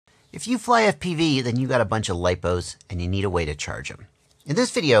If you fly FPV, then you got a bunch of LiPos and you need a way to charge them. In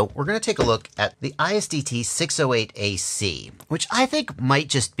this video, we're going to take a look at the ISDT 608AC, which I think might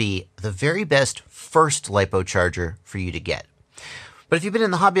just be the very best first LiPo charger for you to get. But if you've been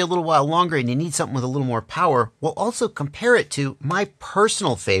in the hobby a little while longer and you need something with a little more power, we'll also compare it to my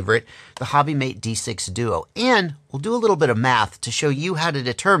personal favorite, the Hobbymate D6 Duo. And we'll do a little bit of math to show you how to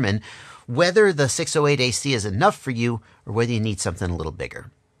determine whether the 608AC is enough for you or whether you need something a little bigger.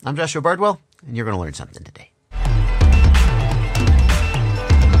 I'm Joshua Bardwell, and you're going to learn something today.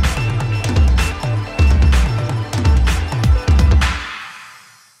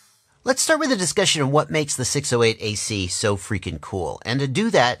 Let's start with a discussion of what makes the 608AC so freaking cool. And to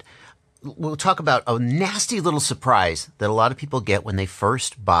do that, we'll talk about a nasty little surprise that a lot of people get when they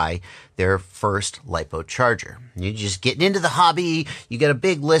first buy their first LiPo charger. You're just getting into the hobby, you get a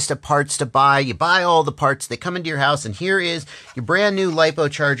big list of parts to buy, you buy all the parts, they come into your house, and here is your brand new LiPo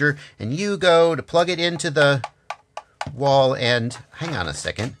charger, and you go to plug it into the wall, and hang on a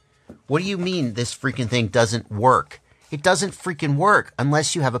second, what do you mean this freaking thing doesn't work? It doesn't freaking work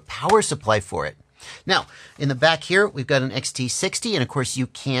unless you have a power supply for it. Now, in the back here, we've got an XT60, and of course you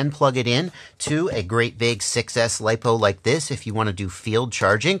can plug it in to a great big 6S LiPo like this if you want to do field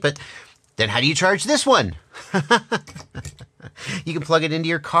charging, but then how do you charge this one? You can plug it into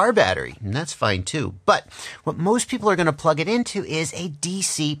your car battery, and that's fine too. But what most people are going to plug it into is a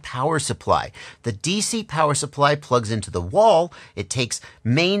DC power supply. The DC power supply plugs into the wall. It takes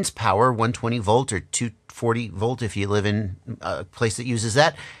mains power, 120 volt or 240 volt if you live in a place that uses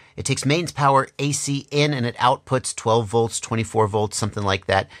that. It takes mains power AC in, and it outputs 12 volts, 24 volts, something like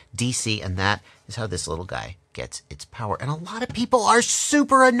that, DC, and that is how this little guy gets its power. And a lot of people are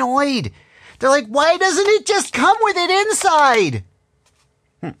super annoyed. They're like, why doesn't it just come with it inside?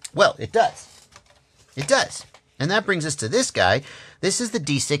 Well, it does. It does. And that brings us to this guy. This is the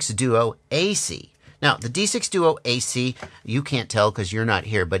D6 Duo AC. Now, the D6 Duo AC, you can't tell because you're not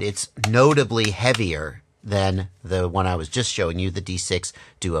here, but it's notably heavier than the one I was just showing you, the D6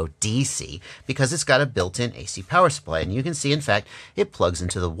 Duo DC, because it's got a built-in AC power supply. And you can see, in fact, it plugs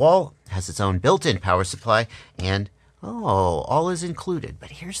into the wall, has its own built-in power supply, and all is included.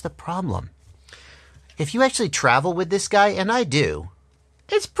 But here's the problem. If you actually travel with this guy, and I do,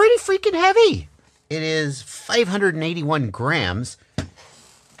 it's pretty freaking heavy. It is 581 grams.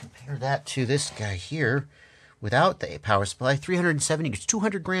 Compare that to this guy here without the power supply, 370, it's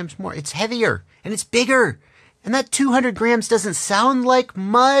 200 grams more. It's heavier and it's bigger. And that 200 grams doesn't sound like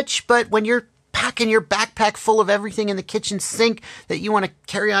much, but when you're packing your backpack full of everything in the kitchen sink that you want to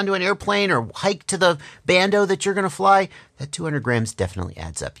carry onto an airplane or hike to the bando that you're going to fly, that 200 grams definitely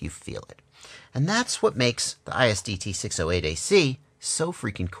adds up. You feel it. And that's what makes the ISDT 608AC so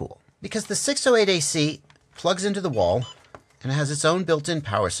freaking cool. Because the 608AC plugs into the wall and it has its own built-in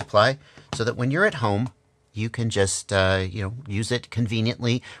power supply so that when you're at home, you can just, use it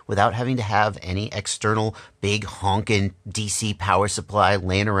conveniently without having to have any external big honking DC power supply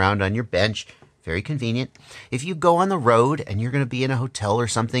laying around on your bench. Very convenient. If you go on the road and you're going to be in a hotel or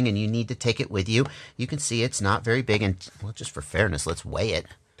something and you need to take it with you, you can see it's not very big. And, well, just for fairness, let's weigh it.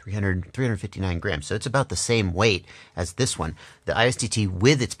 359 grams. So it's about the same weight as this one. The ISDT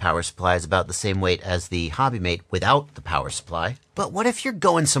with its power supply is about the same weight as the Hobbymate without the power supply. But what if you're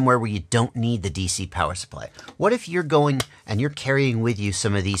going somewhere where you don't need the DC power supply? What if you're going and you're carrying with you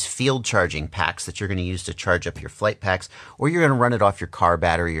some of these field charging packs that you're going to use to charge up your flight packs, or you're going to run it off your car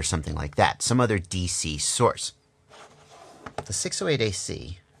battery or something like that, some other DC source? The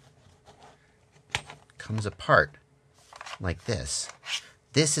 608AC comes apart like this.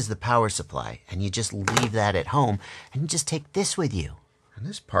 This is the power supply, and you just leave that at home, and you just take this with you. And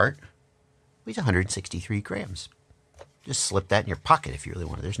this part weighs 163 grams. Just slip that in your pocket if you really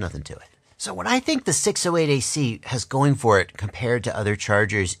want it. There's nothing to it. So what I think the 608AC has going for it compared to other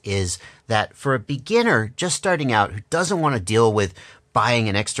chargers is that for a beginner just starting out who doesn't want to deal with buying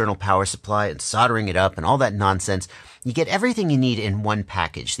an external power supply and soldering it up and all that nonsense, you get everything you need in one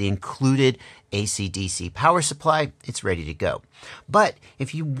package. The included AC/DC power supply, it's ready to go. But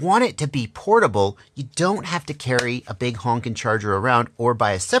if you want it to be portable, you don't have to carry a big honking charger around or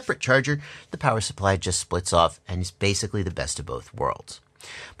buy a separate charger. The power supply just splits off and is basically the best of both worlds.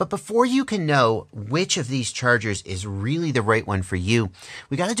 But before you can know which of these chargers is really the right one for you,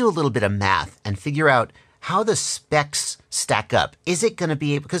 we got to do a little bit of math and figure out how the specs stack up. Is it going to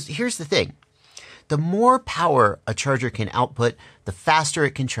be able, because here's the thing. The more power a charger can output, the faster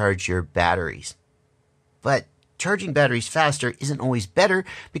it can charge your batteries. But charging batteries faster isn't always better,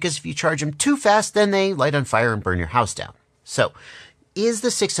 because if you charge them too fast, then they light on fire and burn your house down. So, is the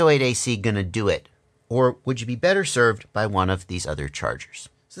 608AC going to do it? Or would you be better served by one of these other chargers?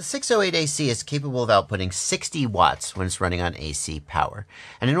 So the 608 AC is capable of outputting 60 watts when it's running on AC power.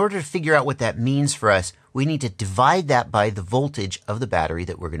 And in order to figure out what that means for us, we need to divide that by the voltage of the battery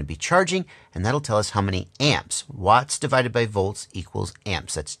that we're going to be charging, and that'll tell us how many amps. Watts divided by volts equals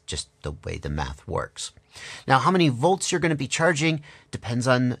amps. That's just the way the math works. Now, how many volts you're going to be charging depends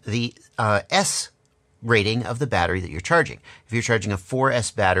on the S rating of the battery that you're charging. If you're charging a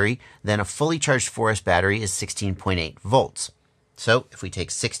 4S battery, then a fully charged 4S battery is 16.8 volts. So if we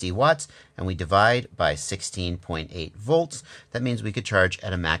take 60 watts and we divide by 16.8 volts, that means we could charge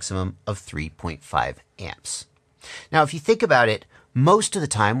at a maximum of 3.5 amps. Now, if you think about it, most of the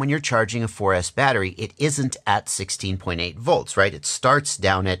time when you're charging a 4S battery, it isn't at 16.8 volts, right? It starts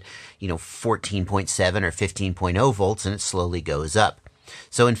down at, 14.7 or 15.0 volts and it slowly goes up.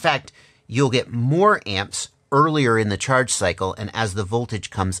 So in fact, you'll get more amps earlier in the charge cycle, and as the voltage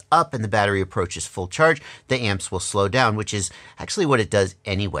comes up and the battery approaches full charge, the amps will slow down, which is actually what it does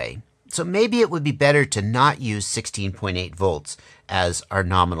anyway. So maybe it would be better to not use 16.8 volts as our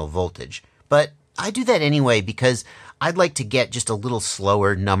nominal voltage. But I do that anyway because I'd like to get just a little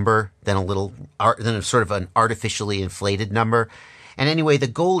slower number than a sort of an artificially inflated number. And anyway, the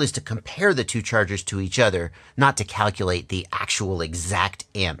goal is to compare the two chargers to each other, not to calculate the actual exact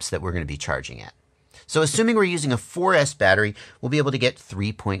amps that we're going to be charging at. So assuming we're using a 4S battery, we'll be able to get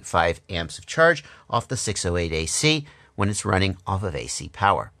 3.5 amps of charge off the 608 AC when it's running off of AC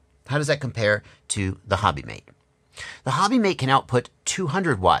power. How does that compare to the Hobbymate? The Hobbymate can output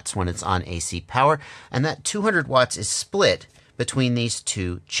 200 watts when it's on AC power, and that 200 watts is split between these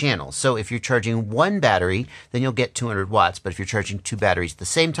two channels. So if you're charging one battery, then you'll get 200 watts, but if you're charging two batteries at the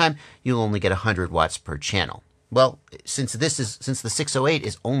same time, you'll only get 100 watts per channel. Well, since the 608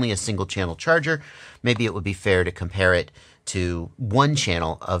 is only a single channel charger, maybe it would be fair to compare it to one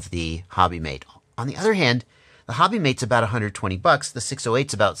channel of the Hobbymate. On the other hand, the Hobbymate's about $120, the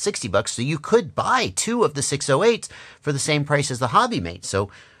 608's about $60, so you could buy two of the 608s for the same price as the Hobbymate.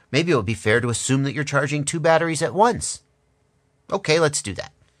 So maybe it would be fair to assume that you're charging two batteries at once. Okay, let's do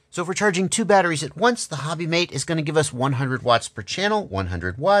that. So if we're charging two batteries at once, the Hobbymate is going to give us 100 watts per channel.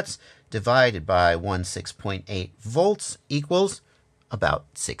 100 watts divided by 16.8 volts equals about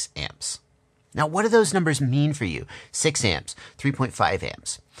 6 amps. Now, what do those numbers mean for you? 6 amps, 3.5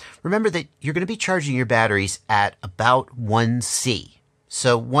 amps. Remember that you're going to be charging your batteries at about 1C.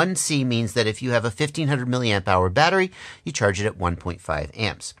 So 1C means that if you have a 1500 milliamp hour battery, you charge it at 1.5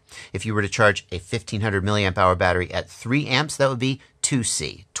 amps. If you were to charge a 1500 milliamp hour battery at 3 amps, that would be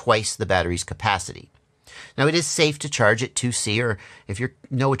 2C, twice the battery's capacity. Now, it is safe to charge at 2C, or if you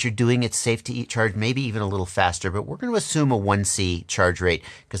know what you're doing, it's safe to charge maybe even a little faster, but we're going to assume a 1C charge rate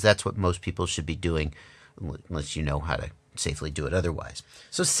because that's what most people should be doing unless you know how to safely do it otherwise.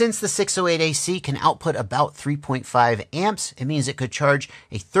 So since the 608 AC can output about 3.5 amps, it means it could charge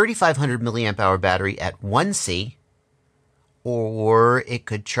a 3500 milliamp hour battery at 1C, or it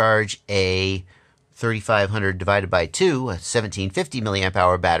could charge a 3500 divided by 2, a 1750 milliamp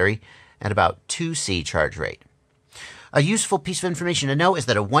hour battery at about 2C charge rate. A useful piece of information to know is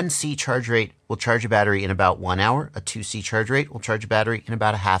that a 1C charge rate will charge a battery in about 1 hour. A 2C charge rate will charge a battery in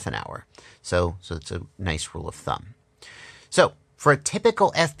about a half an hour. So it's a nice rule of thumb. So for a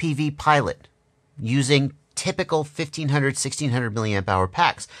typical FPV pilot using typical 1500, 1600 milliamp hour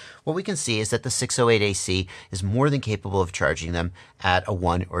packs, what we can see is that the 608 AC is more than capable of charging them at a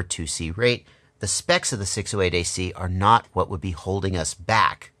 1 or 2C rate. The specs of the 608 AC are not what would be holding us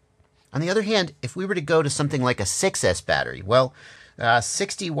back. On the other hand, if we were to go to something like a 6S battery, well,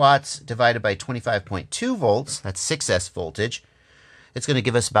 60 watts divided by 25.2 volts, that's 6S voltage, it's going to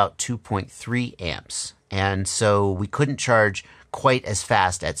give us about 2.3 amps. And so we couldn't charge quite as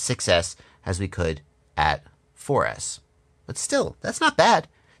fast at 6S as we could at 4S. But still, that's not bad.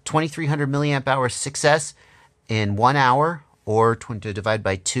 2300 milliamp hour 6S in 1 hour, or divided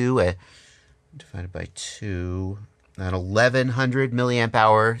by 2, an 1100 milliamp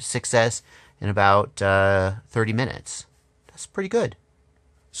hour 6S in about 30 minutes. That's pretty good.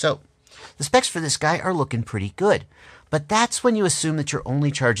 So the specs for this guy are looking pretty good, but that's when you assume that you're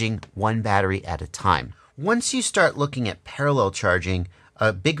only charging one battery at a time. Once you start looking at parallel charging,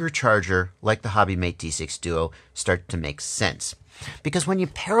 a bigger charger like the Hobbymate D6 Duo starts to make sense. Because when you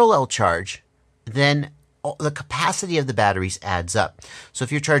parallel charge, then the capacity of the batteries adds up. So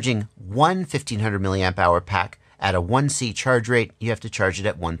if you're charging one 1500 milliamp hour pack at a 1C charge rate, you have to charge it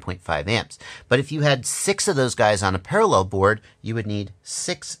at 1.5 amps. But if you had 6 of those guys on a parallel board, you would need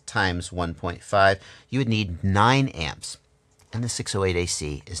 6 times 1.5. You would need 9 amps. And the 608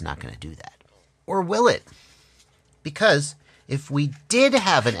 AC is not going to do that. Or will it? Because if we did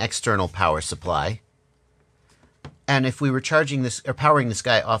have an external power supply, And if we were charging this or powering this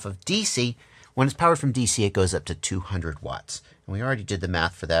guy off of DC, when it's powered from DC, it goes up to 200 watts. And we already did the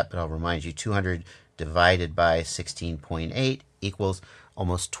math for that, but I'll remind you, 200 divided by 16.8 equals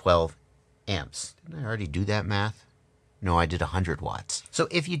almost 12 amps. Didn't I already do that math? No, I did 100 watts. So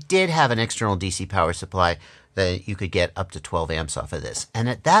if you did have an external DC power supply, then you could get up to 12 amps off of this. And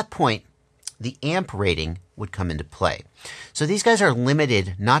at that point, the amp rating would come into play. So these guys are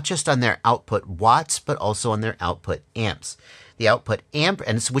limited not just on their output watts, but also on their output amps. The output amp,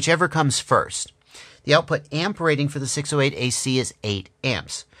 and it's whichever comes first. The output amp rating for the 608 AC is 8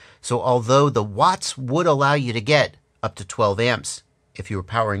 amps. So although the watts would allow you to get up to 12 amps, if you were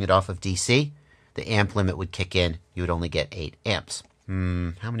powering it off of DC, the amp limit would kick in. You would only get 8 amps.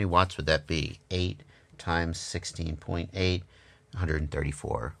 How many watts would that be? 8 times 16.8,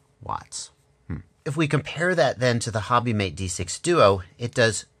 134 watts. If we compare that then to the Hobbymate D6 Duo, it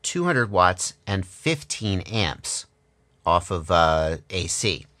does 200 watts and 15 amps off of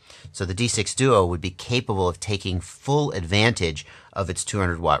AC. So the D6 Duo would be capable of taking full advantage of its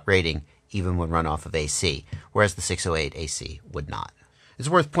 200 watt rating even when run off of AC, whereas the 608 AC would not. It's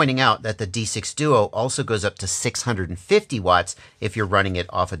worth pointing out that the D6 Duo also goes up to 650 watts if you're running it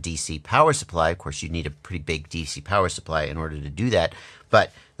off a DC power supply. Of course, you need a pretty big DC power supply in order to do that,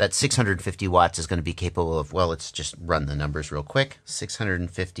 but that 650 watts is going to be capable of, well, let's just run the numbers real quick.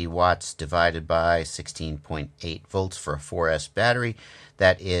 650 watts divided by 16.8 volts for a 4S battery.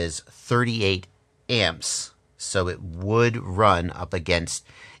 That is 38 amps. So it would run up against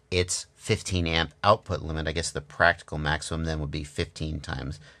its 15 amp output limit. I guess the practical maximum then would be 15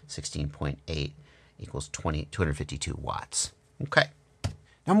 times 16.8 equals 252 watts. Okay.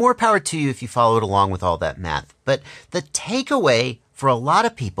 Now, more power to you if you followed along with all that math. But the takeaway for a lot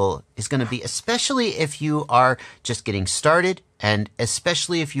of people is going to be, especially if you are just getting started and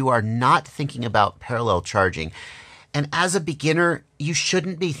especially if you are not thinking about parallel charging. And as a beginner, you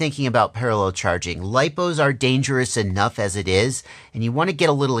shouldn't be thinking about parallel charging. LiPos are dangerous enough as it is, and you want to get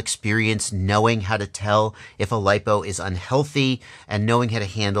a little experience knowing how to tell if a LiPo is unhealthy and knowing how to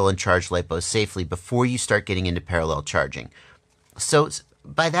handle and charge LiPos safely before you start getting into parallel charging. So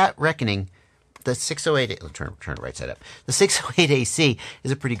by that reckoning, the 608, let's turn it right side up. The 608 AC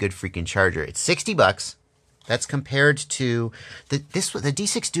is a pretty good freaking charger. It's $60. That's compared to the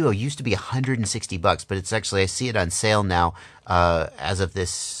D6 Duo used to be $160, but it's actually, I see it on sale now as of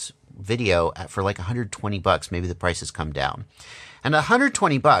this video for like $120. Maybe the price has come down. And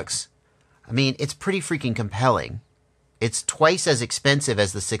 $120, I mean, it's pretty freaking compelling. It's twice as expensive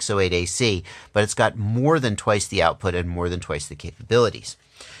as the 608 AC, but it's got more than twice the output and more than twice the capabilities.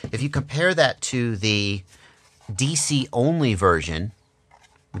 If you compare that to the DC only version,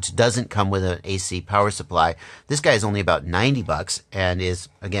 which doesn't come with an AC power supply, this guy is only about $90 and is,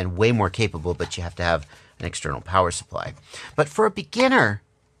 again, way more capable, but you have to have an external power supply. But for a beginner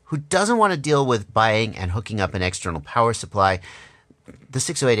who doesn't want to deal with buying and hooking up an external power supply, the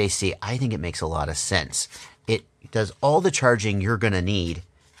 608 AC, I think it makes a lot of sense. It does all the charging you're going to need.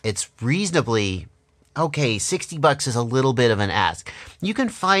 It's reasonably okay. $60 is a little bit of an ask. You can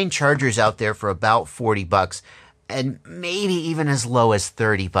find chargers out there for about $40 and maybe even as low as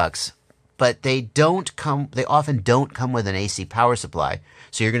 $30, but they often don't come with an AC power supply.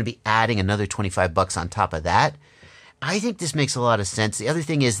 So you're going to be adding another $25 on top of that. I think this makes a lot of sense. The other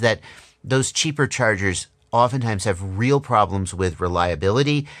thing is that those cheaper chargers oftentimes have real problems with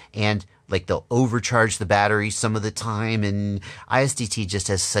reliability, and like they'll overcharge the battery some of the time, and ISDT just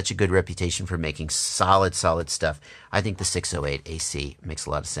has such a good reputation for making solid stuff. I think the 608 AC makes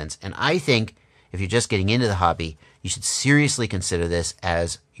a lot of sense. And I think if you're just getting into the hobby, you should seriously consider this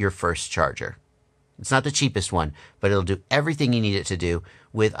as your first charger. It's not the cheapest one, but it'll do everything you need it to do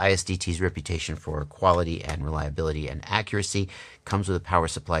with ISDT's reputation for quality and reliability and accuracy. Comes with a power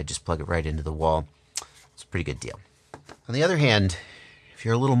supply, just plug it right into the wall. It's a pretty good deal. On the other hand, if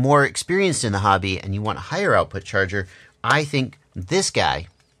you're a little more experienced in the hobby and you want a higher output charger, I think this guy,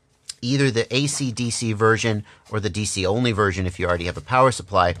 either the AC-DC version or the DC-only version if you already have a power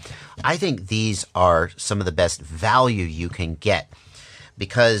supply, I think these are some of the best value you can get,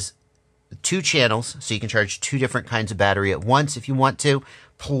 because 2 channels, so you can charge 2 different kinds of battery at once if you want to,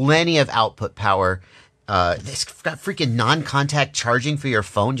 plenty of output power. It's got freaking non-contact charging for your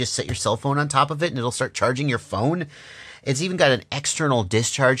phone. Just set your cell phone on top of it and it'll start charging your phone. It's even got an external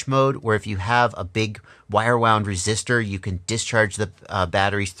discharge mode where if you have a big wire wound resistor, you can discharge the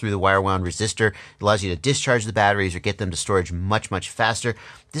batteries through the wire wound resistor. It allows you to discharge the batteries or get them to storage much faster.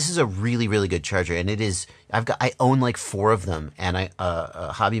 This is a really good charger, and it is. I own like 4 of them, and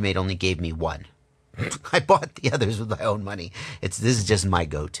Hobbymate only gave me 1. I bought the others with my own money. This is just my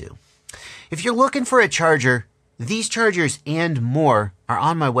go-to. If you're looking for a charger These chargers and more are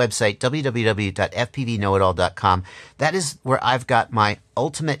on my website, www.fpvknowitall.com. That is where I've got my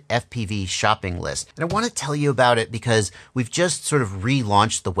ultimate FPV shopping list. And I want to tell you about it because we've just sort of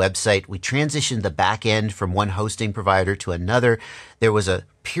relaunched the website. We transitioned the back end from one hosting provider to another. There was a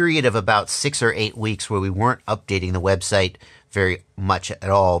period of about 6 or 8 weeks where we weren't updating the website very much at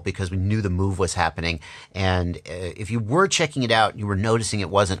all because we knew the move was happening. And if you were checking it out, you were noticing it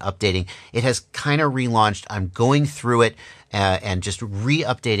wasn't updating. It has kind of relaunched. I'm going through it and just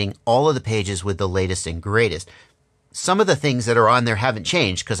re-updating all of the pages with the latest and greatest. Some of the things that are on there haven't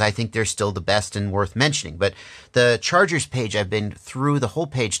changed because I think they're still the best and worth mentioning. But the chargers page, I've been through the whole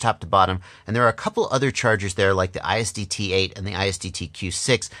page top to bottom, and there are a couple other chargers there like the ISDT 8 and the ISDT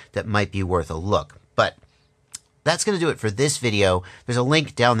Q6 that might be worth a look. But that's going to do it for this video. There's a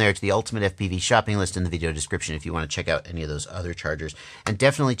link down there to the Ultimate FPV shopping list in the video description if you want to check out any of those other chargers. And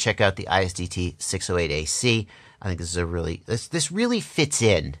definitely check out the ISDT 608AC. I think this is this really fits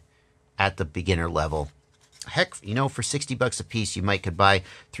in at the beginner level. Heck, you know, for $60 a piece, you could buy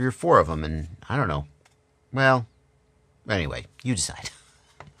 3 or 4 of them, and I don't know. Well, anyway, you decide.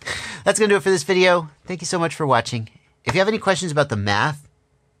 That's going to do it for this video. Thank you so much for watching. If you have any questions about the math,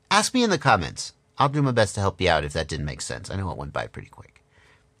 ask me in the comments. I'll do my best to help you out if that didn't make sense. I know it went by pretty quick.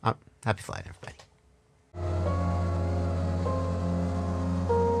 Happy flying, everybody.